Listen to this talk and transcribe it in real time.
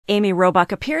Amy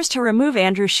Robach appears to remove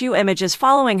Andrew Shue images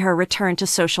following her return to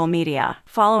social media.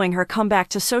 Following her comeback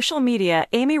to social media,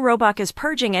 Amy Robach is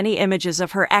purging any images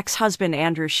of her ex-husband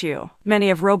Andrew Shue. Many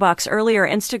of Robach's earlier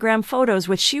Instagram photos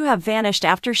with Shue have vanished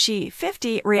after she,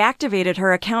 50, reactivated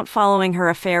her account following her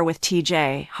affair with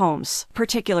TJ Holmes.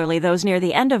 Particularly those near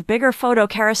the end of bigger photo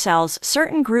carousels,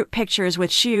 certain group pictures with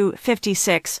Shue,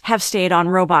 56, have stayed on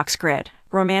Robach's grid.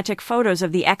 Romantic photos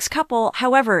of the ex-couple,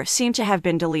 however, seem to have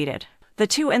been deleted. The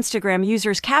two Instagram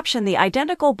users captioned the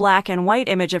identical black and white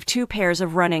image of two pairs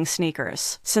of running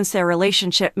sneakers. Since their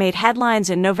relationship made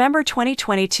headlines in November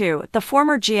 2022, the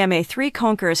former GMA3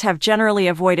 conkers have generally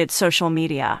avoided social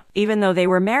media. Even though they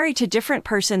were married to different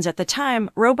persons at the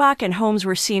time, Robach and Holmes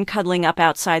were seen cuddling up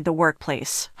outside the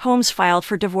workplace. Holmes filed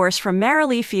for divorce from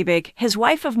Marilee Fiebig, his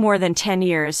wife of more than 10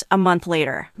 years, a month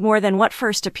later, more than what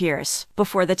first appears.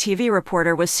 Before the TV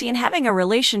reporter was seen having a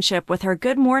relationship with her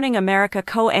Good Morning America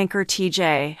co-anchor TJ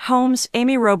Holmes,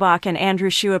 Amy Robach and Andrew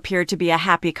Shue appeared to be a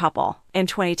happy couple. In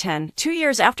 2010, 2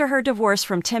 years after her divorce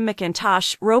from Tim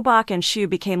McIntosh, Robach and Shue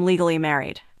became legally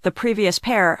married. The previous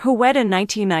pair, who wed in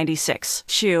 1996.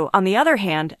 Shue, on the other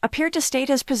hand, appeared to state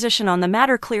his position on the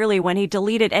matter clearly when he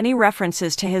deleted any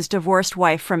references to his divorced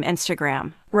wife from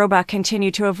Instagram. Robach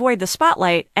continued to avoid the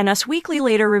spotlight, and Us Weekly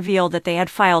later revealed that they had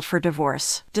filed for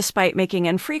divorce. Despite making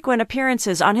infrequent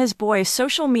appearances on his boys'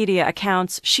 social media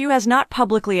accounts, Shue has not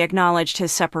publicly acknowledged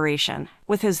his separation.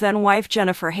 With his then-wife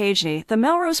Jennifer Hagee, the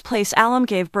Melrose Place alum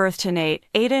gave birth to Nate,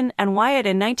 Aiden, and Wyatt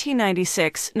in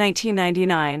 1996,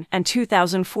 1999, and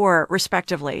 2004,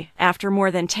 respectively. After more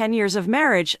than 10 years of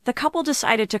marriage, the couple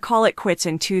decided to call it quits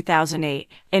in 2008.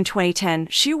 In 2010,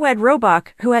 Shue wed Robach,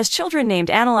 who has children named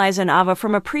Annalise and Ava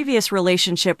from a previous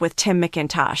relationship with Tim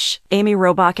McIntosh. Amy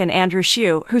Robach and Andrew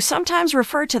Shue, who sometimes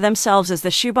refer to themselves as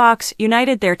the Shoebox,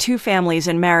 united their two families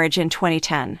in marriage in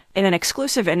 2010. In an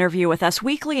exclusive interview with Us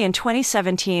Weekly in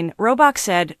 2017, Robach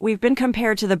said, "We've been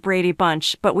compared to the Brady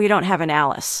Bunch, but we don't have an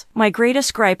Alice. My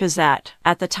greatest gripe is that."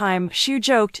 At the time, Shue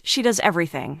joked, "She does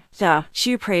everything."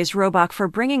 Shue praised Robach for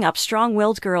bringing up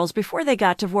strong-willed girls before they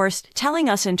got divorced, telling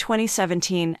us in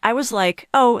 2017, "I was like,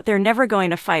 oh, they're never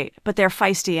going to fight, but they're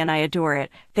feisty and I adore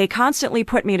it. They constantly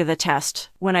put me to the test.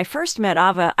 When I first met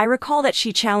Ava, I recall that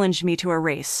she challenged me to a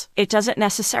race. It doesn't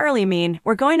necessarily mean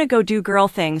we're going to go do girl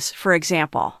things, for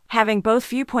example." Having both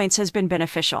viewpoints has been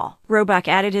beneficial. Robach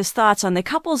added his thoughts on the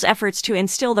couple's efforts to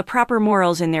instill the proper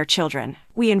morals in their children.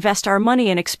 "We invest our money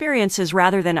in experiences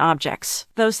rather than objects.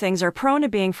 Those things are prone to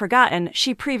being forgotten,"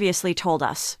 she previously told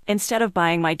us. "Instead of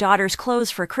buying my daughters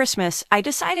clothes for Christmas, I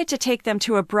decided to take them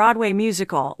to a Broadway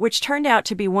musical, which turned out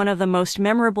to be one of the most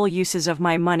memorable uses of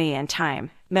my money and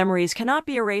time. Memories cannot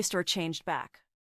be erased or changed back."